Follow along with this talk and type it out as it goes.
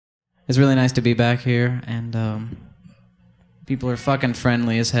it's really nice to be back here, and people are fucking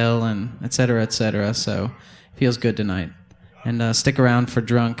friendly as hell, and et cetera, so it feels good tonight. And stick around for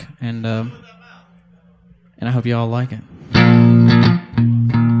Drunk, and I hope you all like it.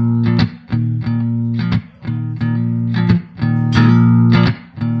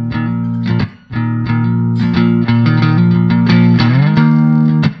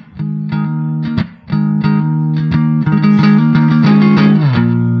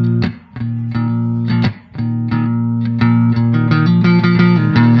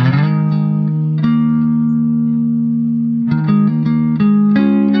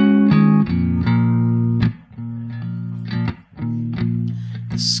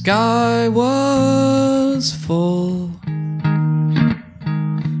 Sky was full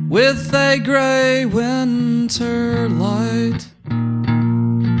with a gray winter light,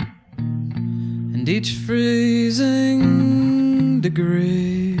 and each freezing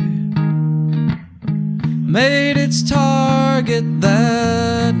degree made its target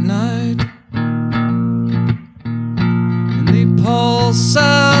that night. And the pulse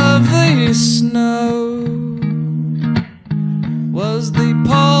of the snow was the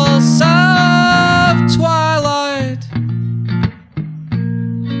pulse of twilight.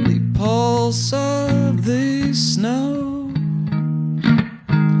 The pulse of the snow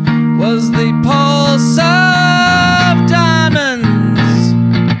was the pulse of diamonds,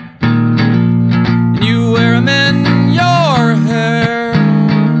 and you wear them in your hair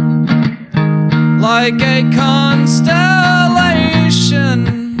like a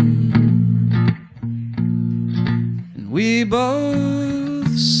constellation. We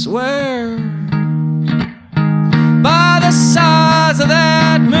both swear by the size of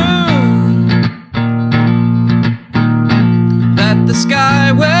that moon that the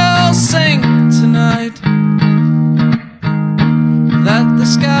sky will sink tonight, that the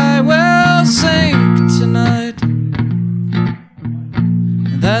sky will sink tonight,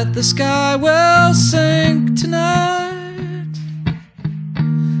 that the sky will sink tonight,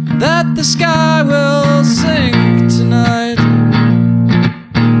 that the sky will sink tonight.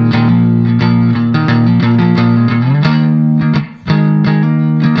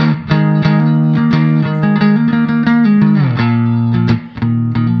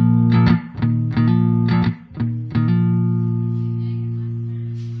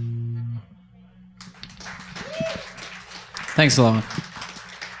 Thanks a lot.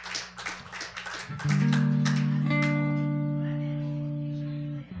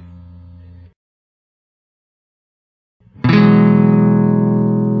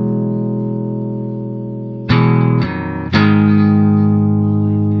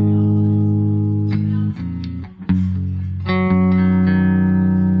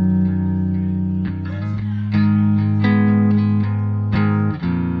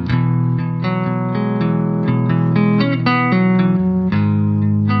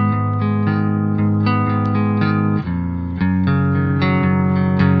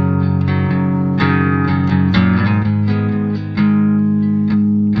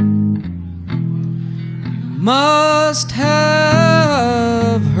 Must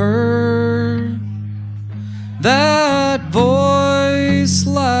have heard that voice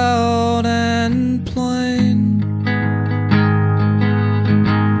loud and plain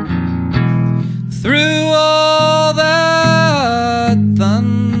through all that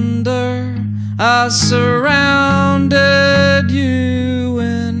thunder I surrounded you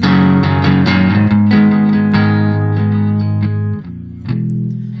in.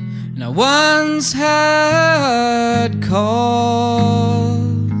 And I once had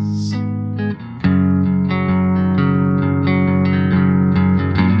cause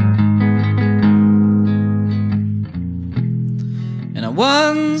and I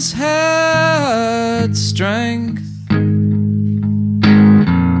once had strength,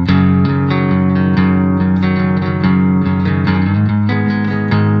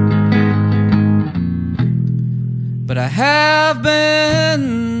 but I have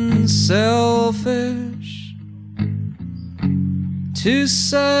been selfish, to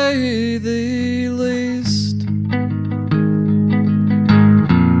say the least.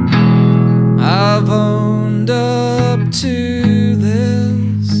 I've owned up to this.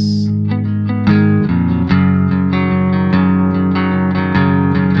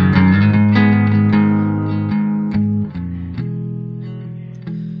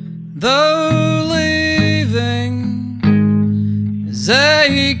 Though leaving is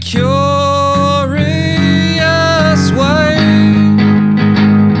a curious way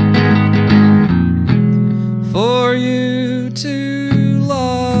for you to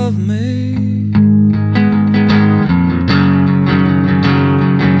love me,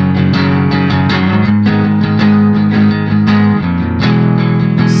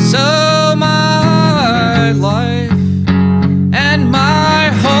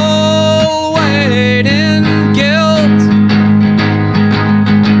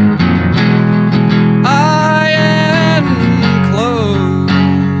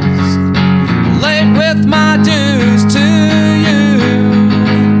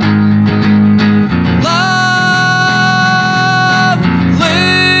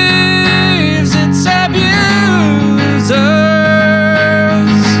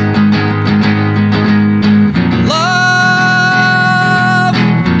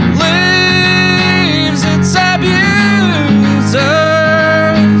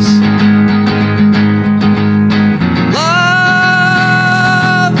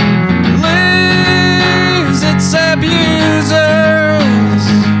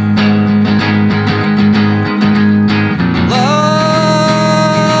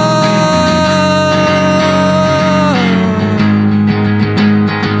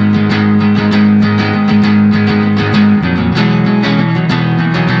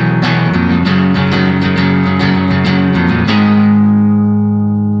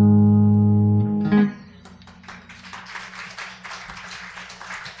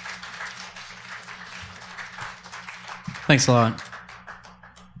 Thanks a lot.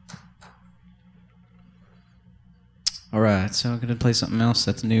 All right, so I'm going to play something else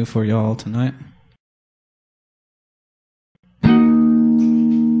that's new for y'all tonight.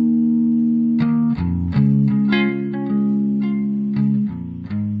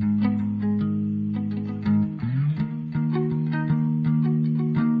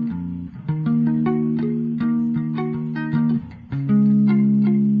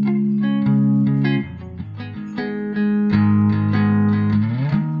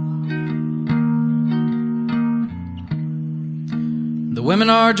 The women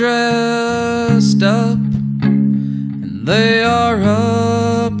are dressed up, and they are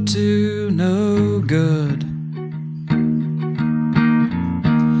up to no good.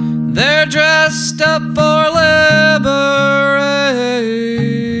 They're dressed up for liberation.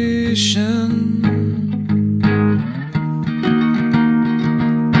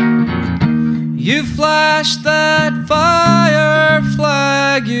 You flash that fire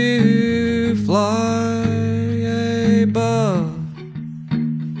flag, you fly above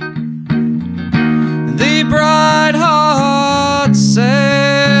the bright hot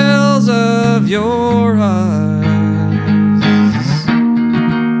sails of your eyes.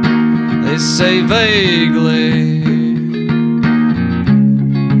 They say vaguely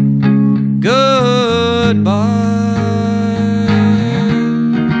goodbye.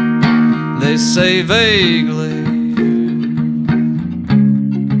 They say vaguely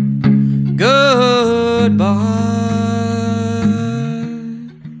goodbye.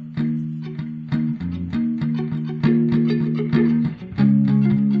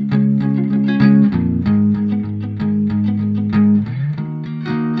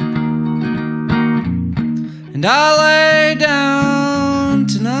 And I lay down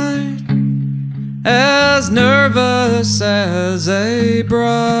tonight as nervous as a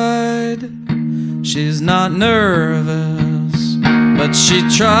bride. She's not nervous, but she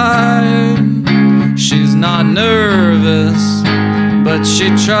tried. She's not nervous, but she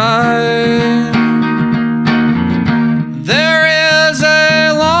tried. There is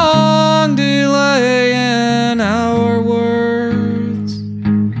a long delay in our words,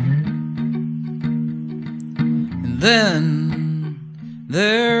 and then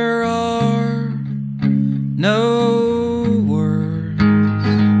there are no words,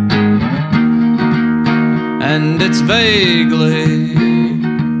 and it's vaguely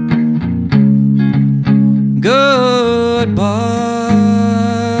goodbye.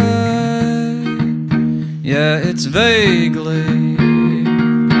 Yeah, it's vaguely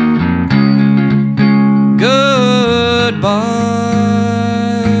goodbye.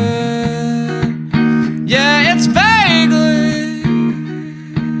 Yeah, it's vaguely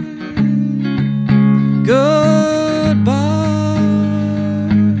goodbye.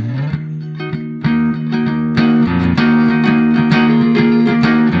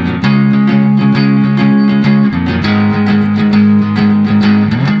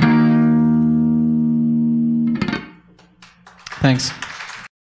 Thanks.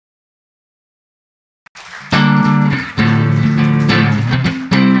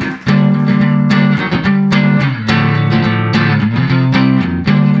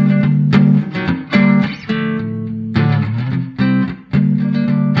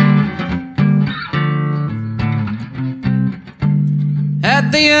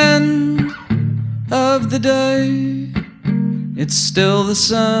 At the end of the day, it's still the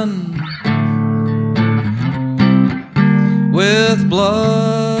sun, with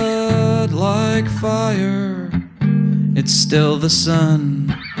blood like fire. It's still the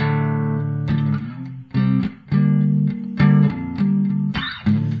sun.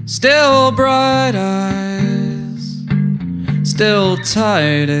 Still bright eyes, still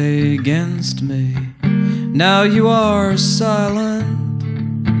tight against me. Now you are silent.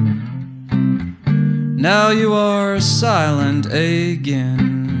 Now you are silent again.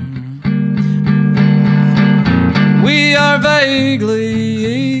 We are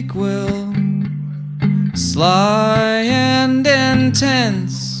vaguely equal, sly and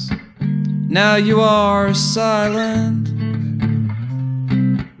intense. Now you are silent.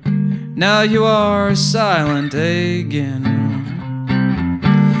 Now you are silent again.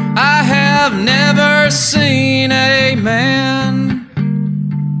 I have never seen a man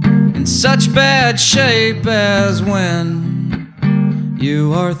in such bad shape as when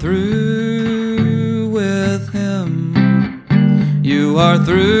you are through with him. You are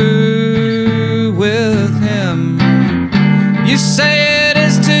through with him. You say it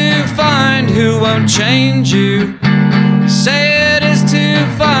is to find who won't change you. You say it is to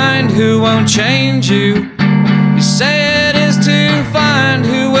find who won't change you. You say it is to find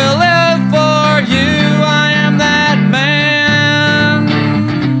who will live for you. I am that man.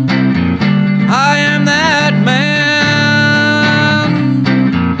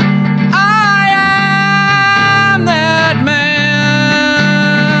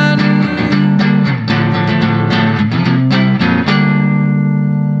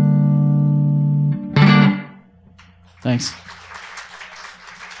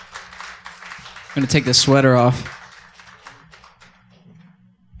 I'm gonna take this sweater off.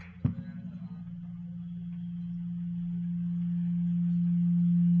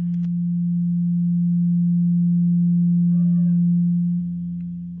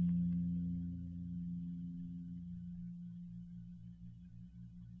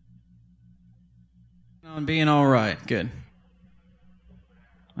 On being all right. Good.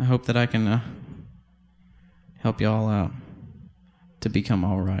 I hope that I can help you all out to become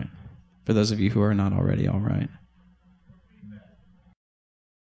all right. For those of you who are not already all right.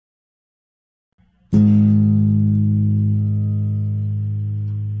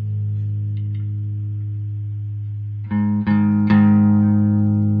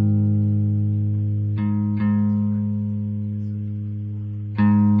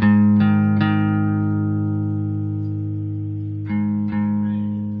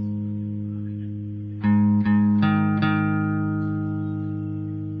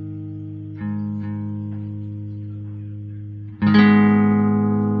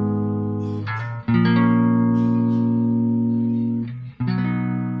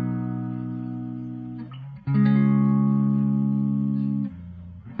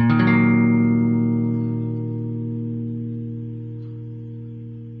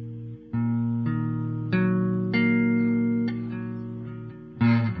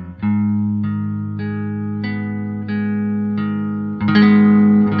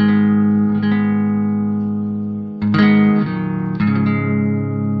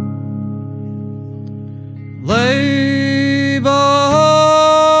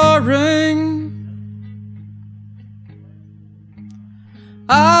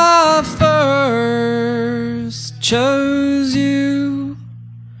 I first chose you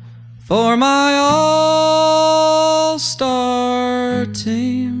for my all-star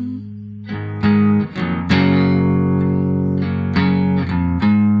team.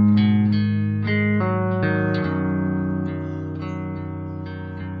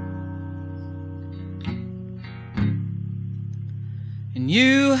 And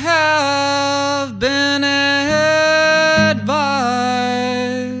you have been advised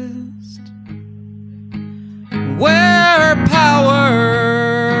where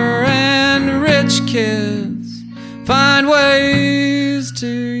power and rich kids find ways to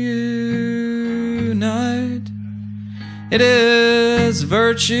unite. It is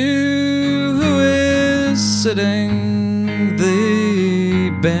virtue who is sitting the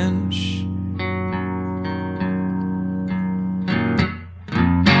bench.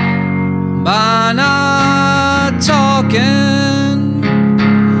 By not talking,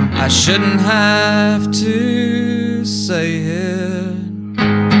 I shouldn't have to say it.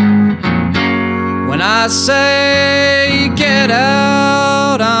 When I say get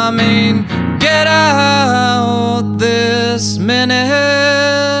out, I mean get out this minute.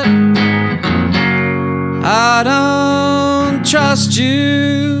 I don't trust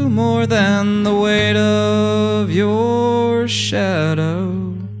you more than the weight of your shadow.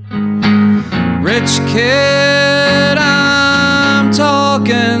 Rich kid, I'm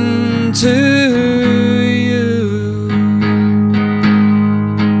talking to you.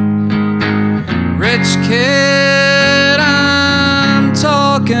 Rich kid, I'm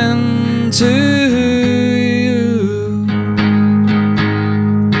talking to you.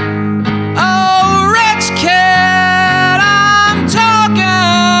 Oh, rich kid, I'm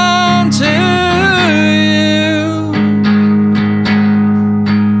talking to you.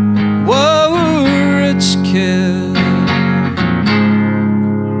 Whoa, rich kid.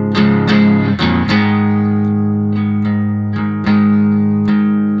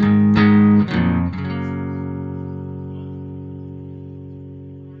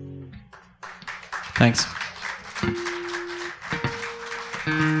 Thanks.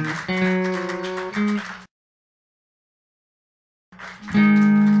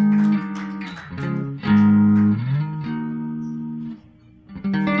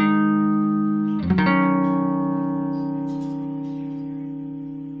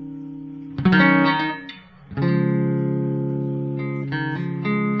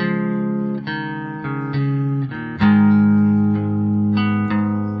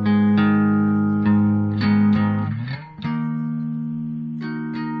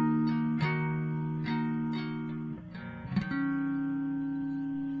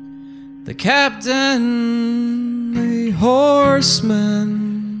 The captain, the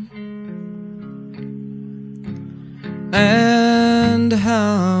horseman, and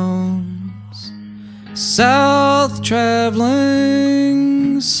hounds, south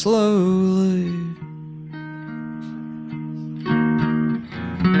traveling slowly.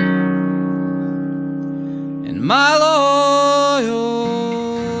 And my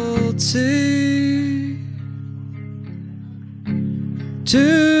loyalty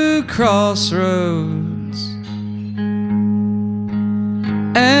to crossroads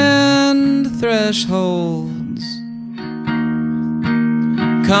and thresholds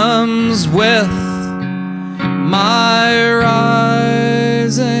comes with my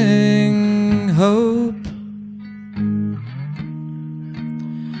rising hope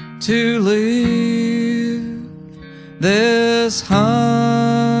to leave this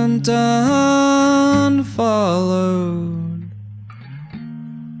hunt unfollowed.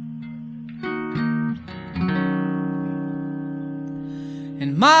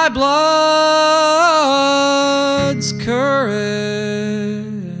 In my blood's courage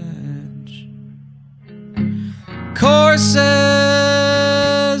courses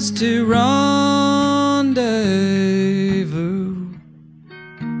to rendezvous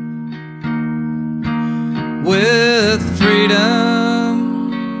with freedom,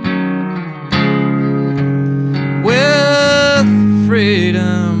 with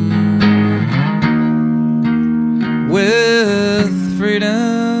freedom, with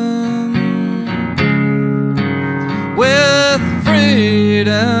freedom, with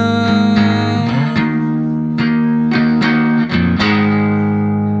freedom.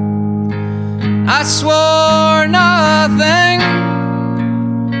 I swore nothing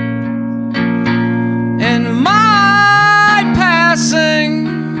in my passing,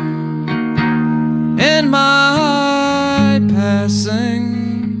 in my passing,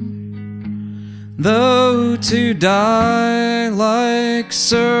 though to die like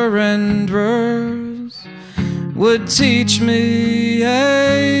surrenderers would teach me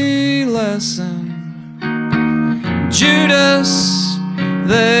a lesson. Judas,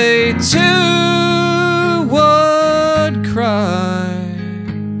 they too would cry.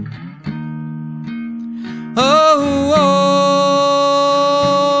 Oh,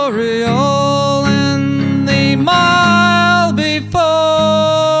 Oriole, in the mile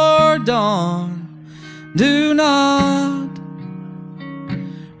before dawn, do not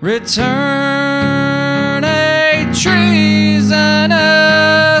return a treasonous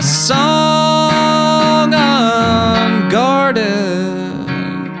song unguarded.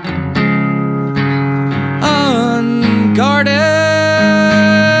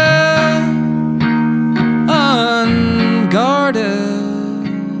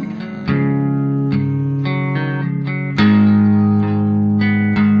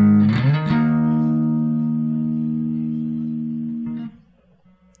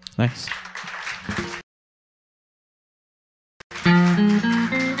 Nice.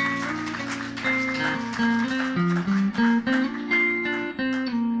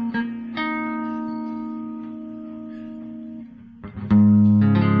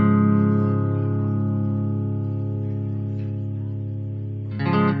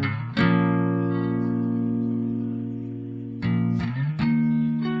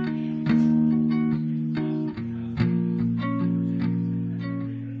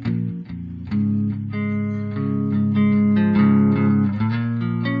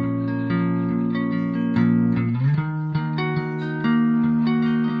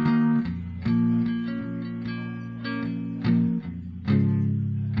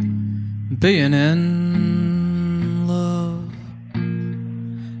 Being in love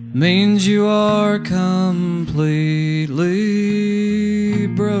means you are completely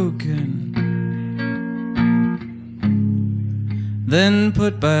broken, then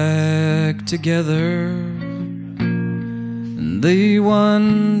put back together the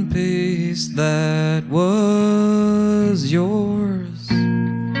one piece that was yours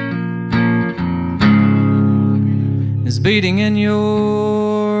is beating in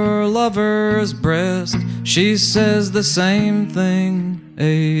your lover's breast. She says the same thing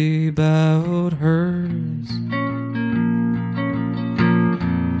about hers.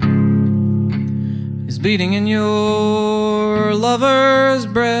 Is beating in your lover's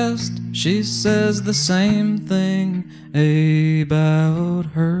breast. She says the same thing about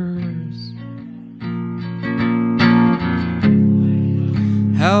hers.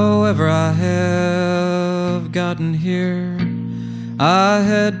 However I have gotten here, I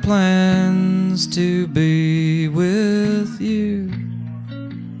had plans to be with you.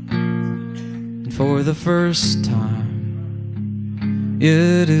 And for the first time,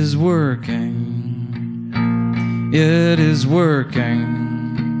 it is working. It is working.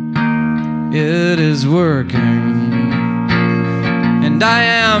 It is working. And I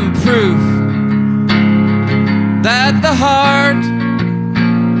am proof that the heart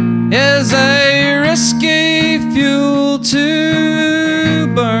is a risky fuel to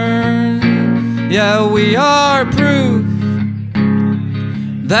burn. Yeah, we are proof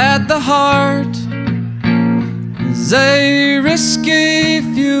that the heart is a risky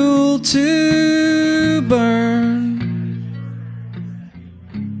fuel to burn.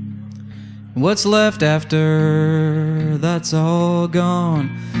 What's left after that's all gone,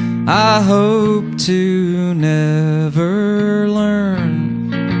 I hope to never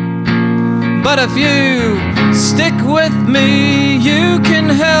learn. But if you stick with me, you can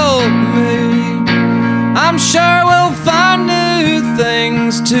help me. I'm sure we'll find new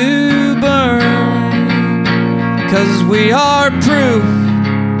things to burn, 'cause we are proof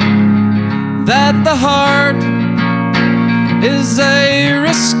that the heart is a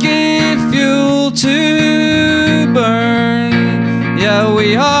risky fuel to burn. Yeah,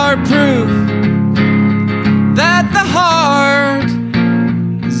 we are proof that the heart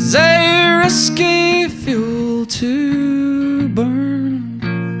is a risky fuel to burn.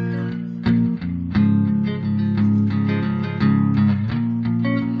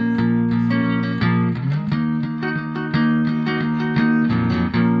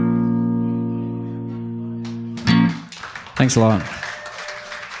 Thanks a lot.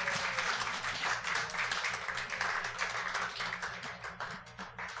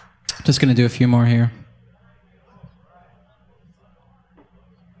 Just gonna do a few more here.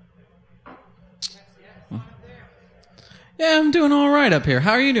 Yeah, I'm doing all right up here.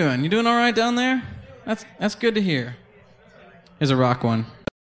 How are you doing? You doing all right down there? That's good to hear. Here's a rock one.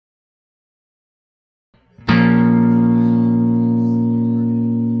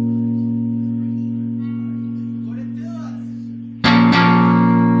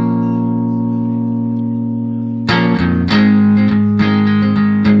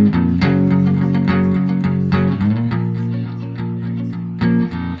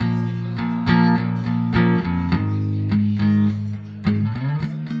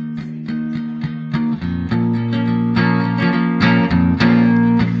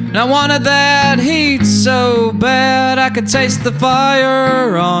 I wanted that heat so bad I could taste the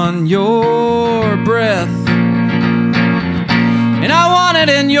fire on your breath. And I wanted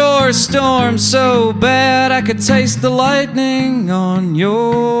in your storm so bad I could taste the lightning on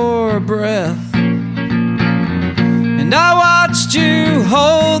your breath. And I watched you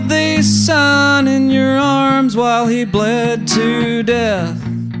hold the sun in your arms while he bled to death.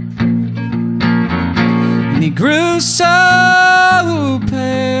 And he grew so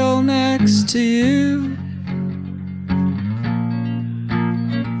pale next to you.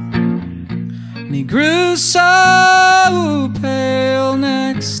 And he grew so pale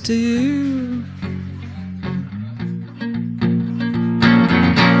next to you.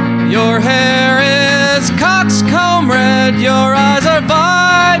 Your hair is coxcomb red, your eyes are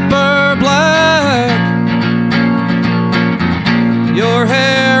viper black. Your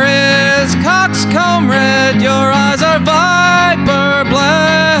hair is coxcomb red, your eyes are viper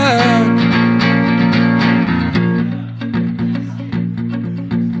black.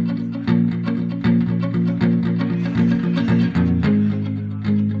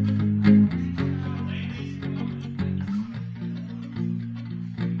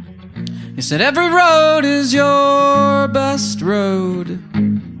 He said every road is your best road.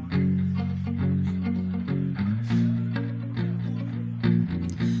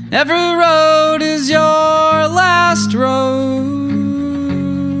 Every road is your last road.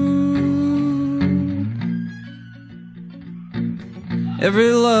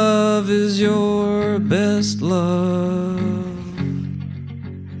 Every love is your best love.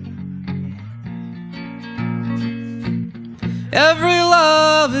 Every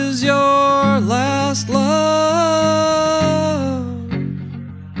love is your last love.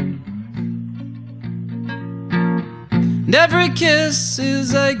 And every kiss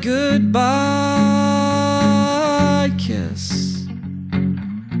is a goodbye kiss.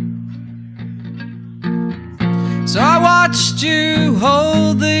 So I watched you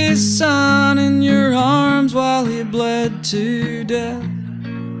hold the sun in your arms while he bled to death.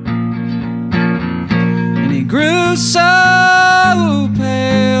 And he grew so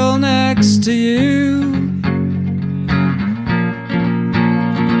pale next to you.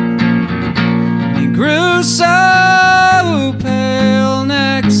 And he grew so pale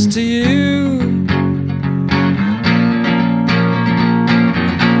next to you.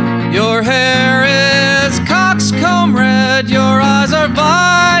 Your hair is coxcomb red, your eyes are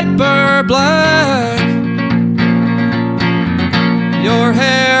viper black. Your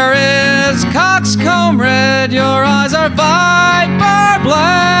hair is coxcomb red, your eyes are viper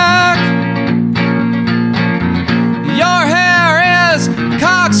black. Your hair is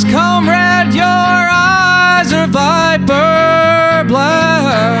coxcomb red, your eyes are viper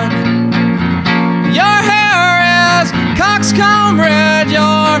black. Your hair is coxcomb red,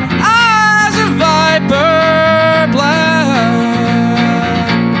 your eyes are viper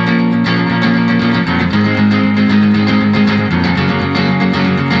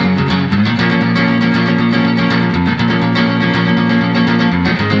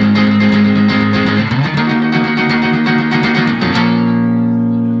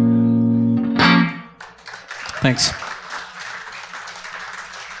Thanks.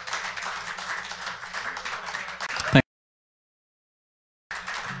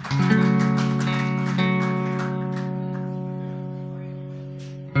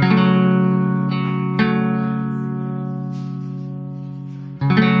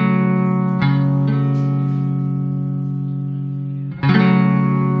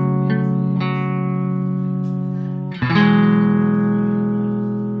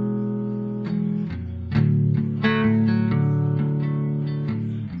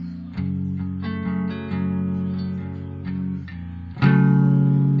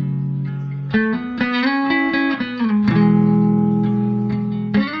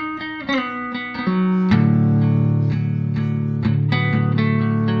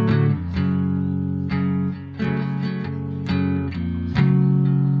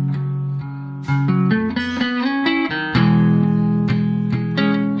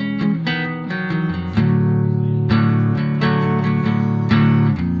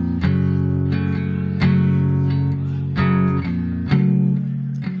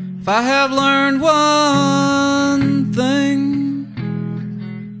 If I have learned one thing,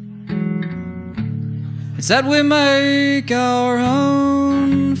 it's that we make our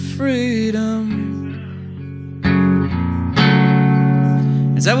own freedom.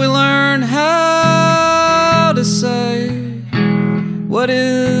 It's that we learn how to say, what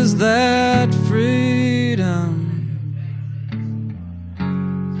is that freedom?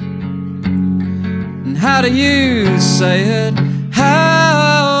 And how do you say it?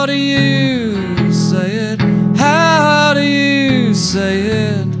 How do you say it? How do you say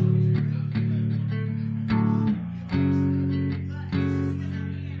it?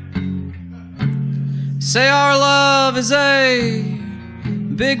 Say our love is a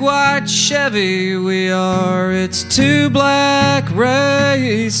big white Chevy we are. It's two black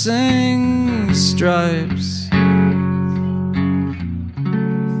racing stripes, and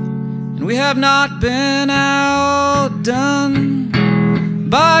we have not been outdone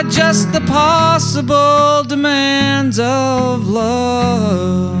by just the possible demands of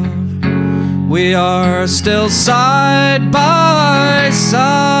love. We are still side by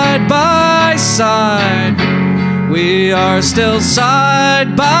side by side. We are still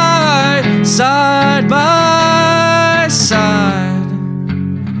side by side by side.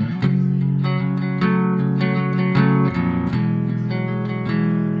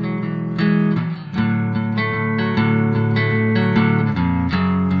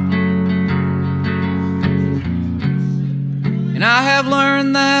 And I have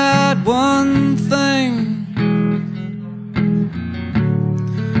learned that one thing,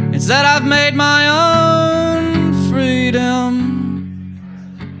 it's that I've made my own freedom.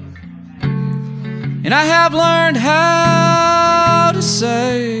 And I have learned how to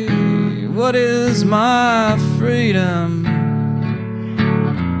say, what is my freedom?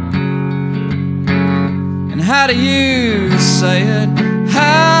 And how do you say it?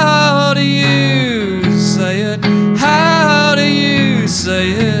 How do you say it? How do you say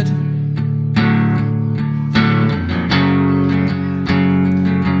it?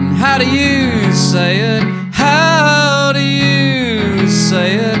 And how do you say it? How do you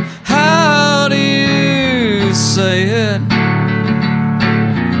say it? How do you say it?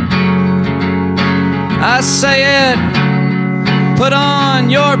 I say it. Put on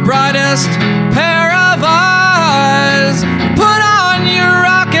your brightest pair of eyes. Put on your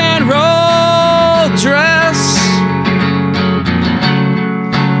rock and roll dress.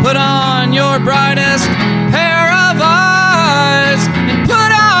 Put on your brightest pair of eyes and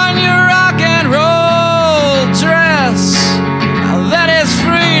put on your rock and roll dress. Now that is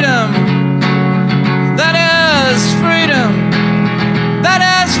freedom. That is freedom. That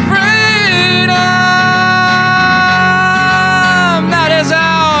is freedom. That is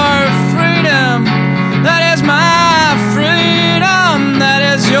our freedom. That is my freedom. That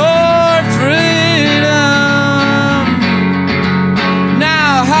is your freedom.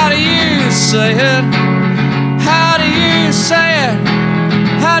 Now, how do you say it? How do you say it?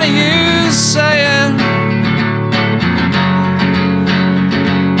 How do you say it?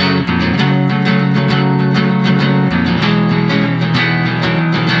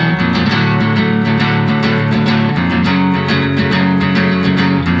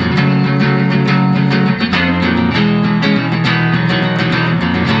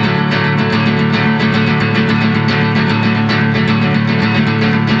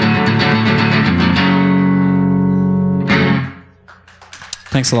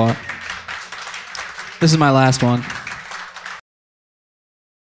 Thanks a lot. This is my last one.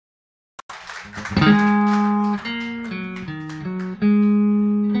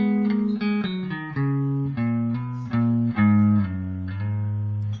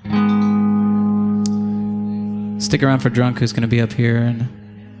 stick around for Drunk, who's going to be up here in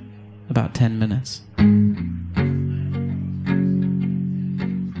about 10 minutes.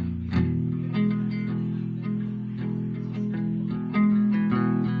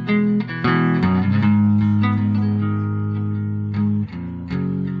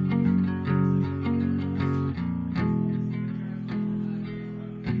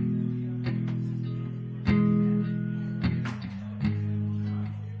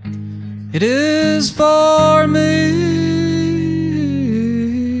 It is for me.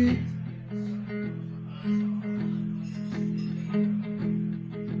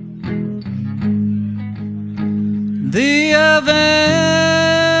 The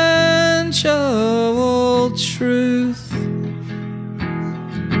eventual truth.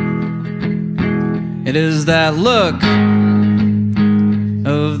 It is that look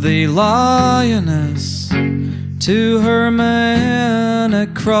of the lioness to her man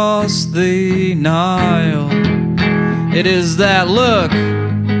across the Nile. It is that look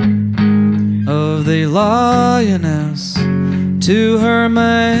of the lioness to her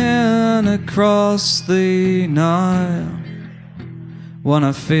man across the Nile.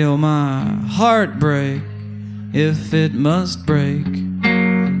 Wanna feel my heart break, if it must break,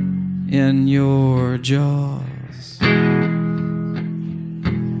 in your jaws.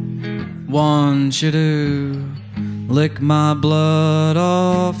 Want you to lick my blood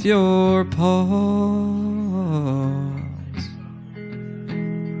off your paws.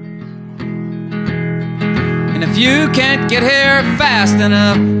 And if you can't get here fast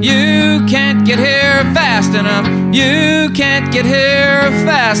enough, you can't get here fast enough, you can't get here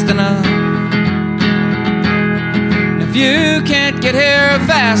fast enough. And if you can't get here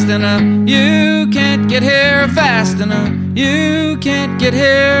fast enough, you can't get here fast enough, you can't get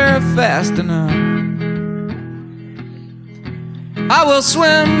here fast enough, I will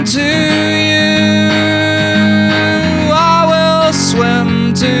swim to you, I will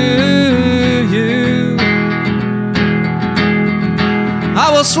swim to you, I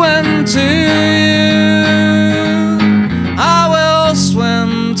will swim to you, I will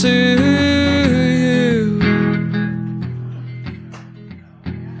swim to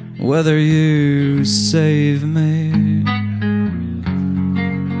you, whether you save me.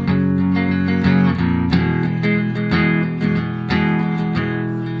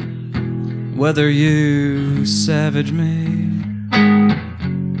 Whether you savage me.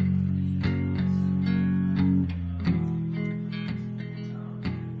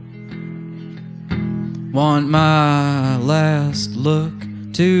 Want my last look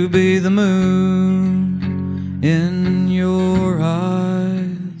to be the moon in your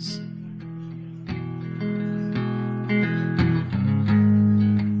eyes.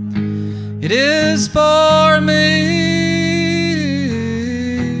 It is for me.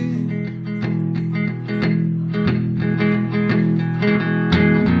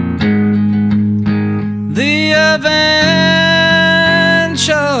 The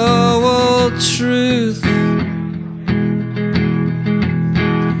eventual truth.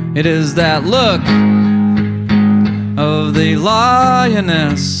 It is that look of the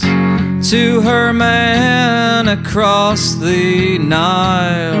lioness to her man across the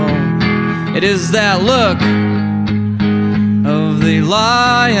Nile. It is that look of the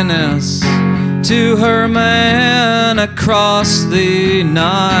lioness to her man across the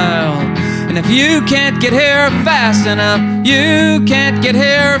Nile. And if you can't get here fast enough, you can't get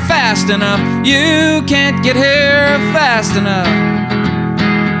here fast enough, you can't get here fast enough.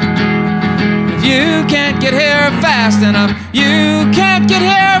 If you can't get here fast enough, you can't get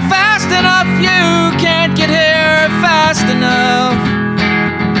here fast enough, you can't get here fast enough,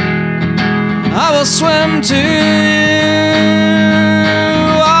 I will swim to you,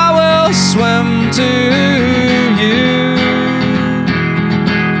 I will swim to you,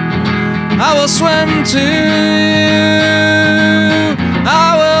 I will swim to you,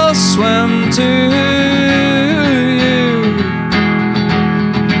 I will swim to you,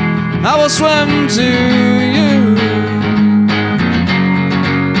 I will swim to you,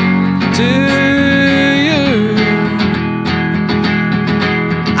 to you,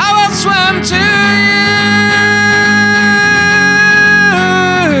 I will swim to you.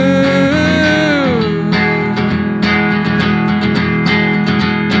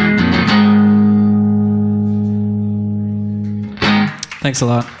 Thanks a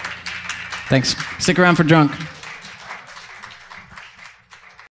lot. Thanks. Stick around for Drunk.